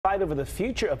fight over the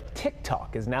future of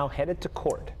TikTok is now headed to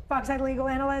court. Fox 9 legal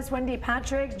analyst Wendy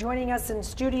Patrick joining us in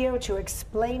studio to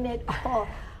explain it all.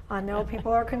 I know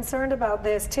people are concerned about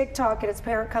this. TikTok and its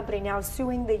parent company now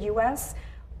suing the U.S.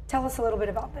 Tell us a little bit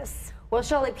about this. Well,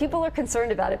 Shelley, people are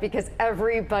concerned about it because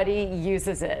everybody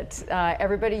uses it.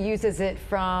 Everybody uses it,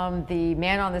 from the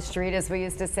man on the street, as we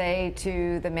used to say,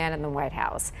 to the man in the White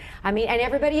House. I mean, and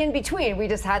everybody in between. We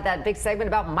just had that big segment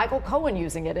about Michael Cohen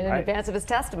using it in advance of his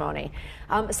testimony.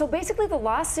 So basically, the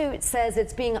lawsuit says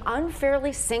it's being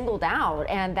unfairly singled out,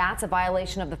 and that's a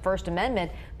violation of the First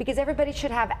Amendment because everybody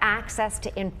should have access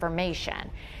to information.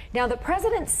 Now, the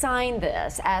president signed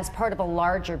this as part of a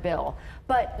larger bill,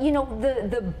 but, you know,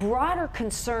 the broader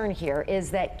concern here is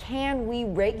that can we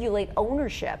regulate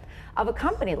ownership of a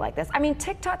company like this? I mean,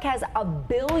 TikTok has 1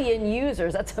 billion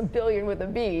users. That's a billion with a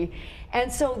B. And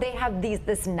so they have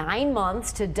this 9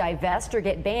 months to divest or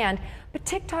get banned. But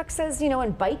TikTok says, you know,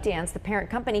 and ByteDance, the parent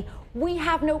company, we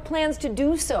have no plans to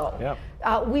do so.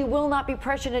 Yep. We will not be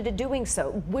pressured into doing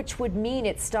so, which would mean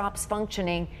it stops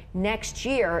functioning next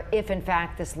year if, in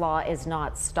fact, this law is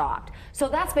not stopped. So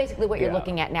that's basically what you're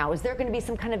looking at now. Is there going to be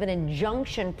some kind of an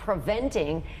injunction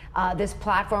preventing this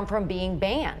platform from being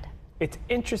banned? It's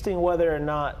interesting whether or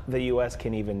not the U.S.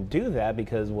 can even do that,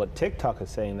 because what TikTok is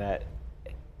saying,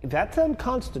 that's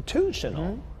unconstitutional.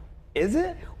 Mm-hmm. Is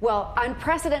it? Well,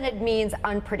 unprecedented means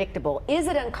unpredictable. Is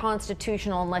it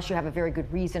unconstitutional unless you have a very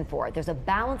good reason for it? There's a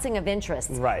balancing of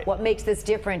interests. Right. What makes this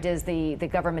different is the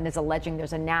government is alleging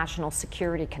there's a national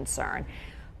security concern.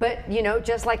 But, you know,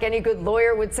 just like any good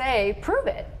lawyer would say, prove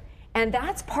it. And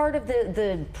that's part of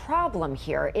the problem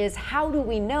here, is how do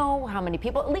we know how many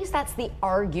people? At least that's the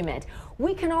argument.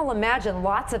 We can all imagine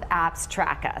lots of apps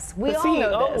track us. We all know this.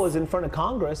 The CEO was in front of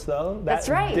Congress, though. That's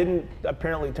right. Didn't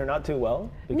apparently turn out too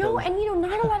well. No, and you know,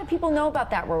 not a lot of people know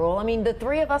about that, Raul. I mean, the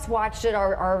three of us watched it.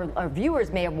 Our viewers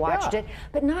may have watched it,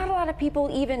 but not a lot of people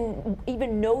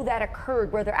even know that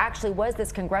occurred, where there actually was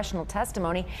this congressional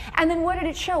testimony. And then what did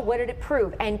it show? What did it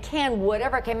prove? And can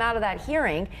whatever came out of that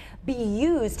hearing be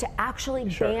used to actually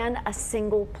ban a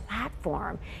single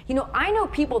platform? You know, I know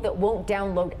people that won't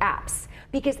download apps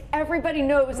because everybody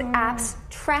knows apps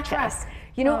track us.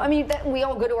 You know, I mean, we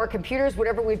all go to our computers,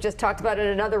 whatever we've just talked about in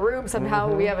another room,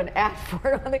 somehow we have an app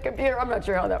for it on the computer. I'm not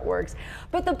sure how that works.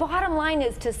 But the bottom line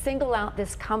is, to single out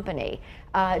this company,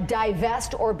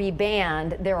 divest or be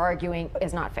banned, they're arguing,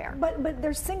 is not fair. But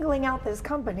they're singling out this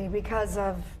company because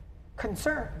of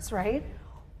concerns, right?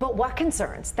 But what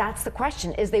concerns? That's the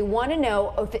question. Is they want to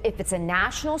know if it's a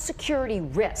national security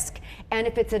risk, and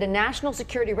if it's at a national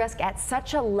security risk at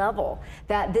such a level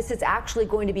that this is actually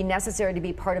going to be necessary to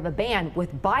be part of a ban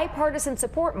with bipartisan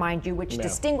support, mind you, which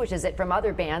distinguishes it from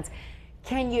other bans.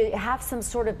 Can you have some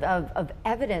sort of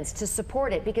evidence to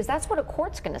support it? Because that's what a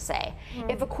court's going to say.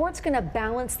 If a court's going to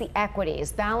balance the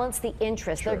equities, balance the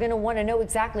interests, they're going to want to know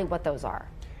exactly what those are.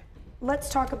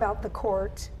 Let's talk about the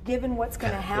court. Given what's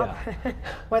going to happen,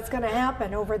 what's going to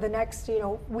happen over the next,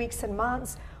 weeks and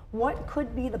months, what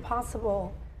could be the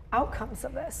possible outcomes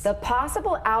of this? The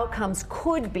possible outcomes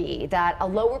could be that a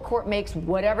lower court makes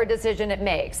whatever decision it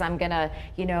makes. I'm going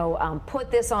to,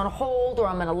 put this on hold, or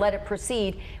I'm going to let it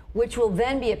proceed, which will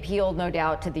then be appealed, no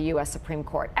doubt, to the U.S. Supreme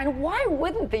Court. And why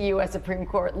wouldn't the U.S. Supreme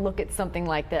Court look at something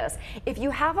like this? If you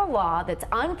have a law that's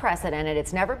unprecedented,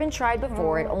 it's never been tried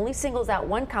before, it only singles out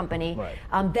one company,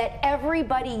 that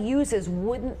everybody uses,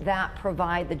 wouldn't that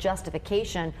provide the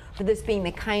justification for this being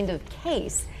the kind of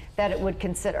case that it would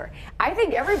consider? I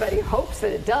think everybody hopes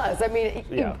that it does. I mean,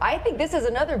 I think this is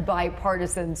another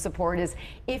bipartisan support, is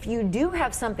if you do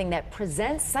have something that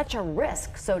presents such a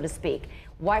risk, so to speak,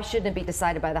 why shouldn't it be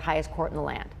decided by the highest court in the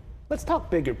land? Let's talk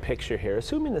bigger picture here.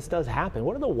 Assuming this does happen,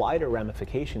 what are the wider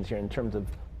ramifications here in terms of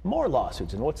more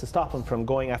lawsuits, and what's to stop them from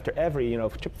going after every,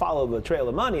 follow the trail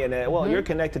of money, and well, you're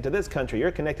connected to this country, you're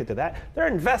connected to that. There are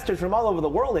investors from all over the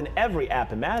world in every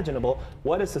app imaginable.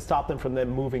 What is to stop them from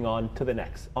then moving on to the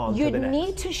next? You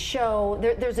need to show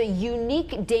there's a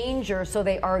unique danger, so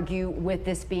they argue, with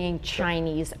this being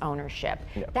Chinese ownership.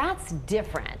 That's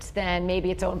different than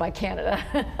maybe it's owned by Canada.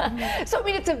 So I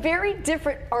mean, it's a very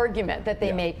different argument that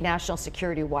they make national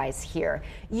security wise here.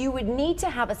 You would need to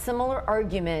have a similar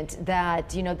argument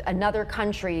that, another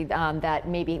country that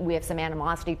maybe we have some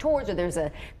animosity towards, or there's a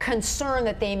concern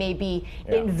that they may be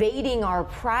invading our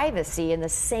privacy in the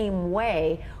same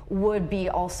way, would be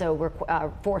also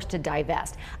forced to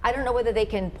divest. I don't know whether they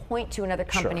can point to another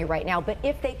company right now, but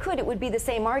if they could, it would be the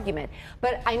same argument.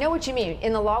 But I know what you mean.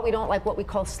 In the law, we don't like what we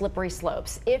call slippery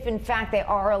slopes. If, in fact, they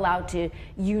are allowed to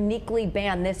uniquely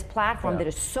ban this platform that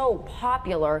is so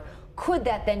popular, could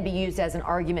that then be used as an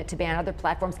argument to ban other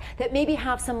platforms that maybe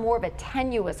have some more of a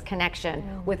tenuous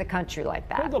connection with a country like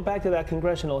that? We'll go back to that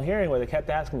congressional hearing where they kept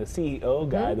asking the CEO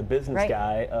guy, the business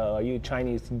guy, are you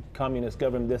Chinese communist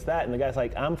government, this, that? And the guy's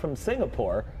like, I'm from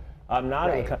Singapore. I'm not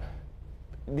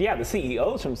yeah, the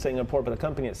CEO's from Singapore, but the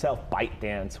company itself,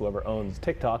 ByteDance, whoever owns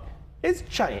TikTok, is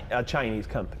a Chinese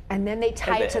company. And then they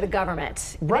tie it to the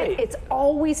government. Right. It's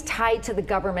always tied to the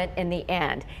government in the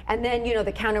end. And then, you know,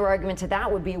 the counter argument to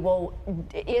that would be, well,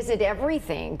 is it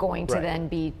everything going to then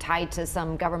be tied to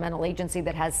some governmental agency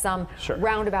that has some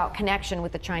roundabout connection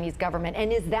with the Chinese government?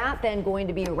 And is that then going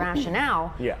to be a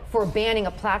rationale for banning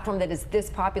a platform that is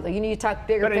this popular? You know, you talk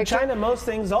bigger picture. But in picture. China, most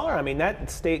things are. I mean, that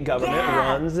state government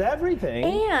runs everything.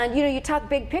 And, you know, you talk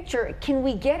big picture. Can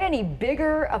we get any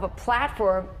bigger of a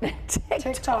platform than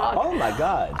TikTok? Oh my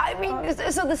God. I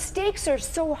mean, so the stakes are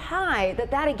so high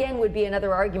that again would be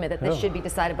another argument that this should be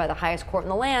decided by the highest court in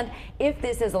the land if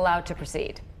this is allowed to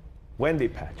proceed. Wendy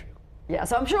Patrick. Yeah,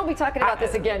 so I'm sure we'll be talking about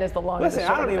this again as the longest. Listen,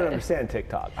 I don't even understand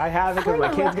TikTok. I have it because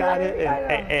my kids got it.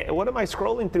 And what am I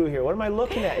scrolling through here? What am I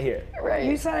looking at here? Right.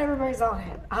 You said everybody's on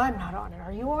it. I'm not on it.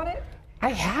 Are you on it? I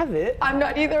have it. I'm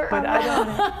not either. But I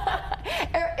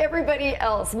don't. Everybody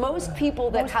else, most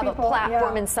people that have a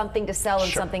platform and something to sell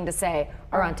and something to say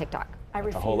are on TikTok. I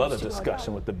refuse a whole other to go discussion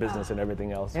down. with the business and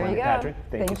everything else. There you Wendy go. Patrick,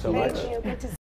 thank you so much. Thank you. Good to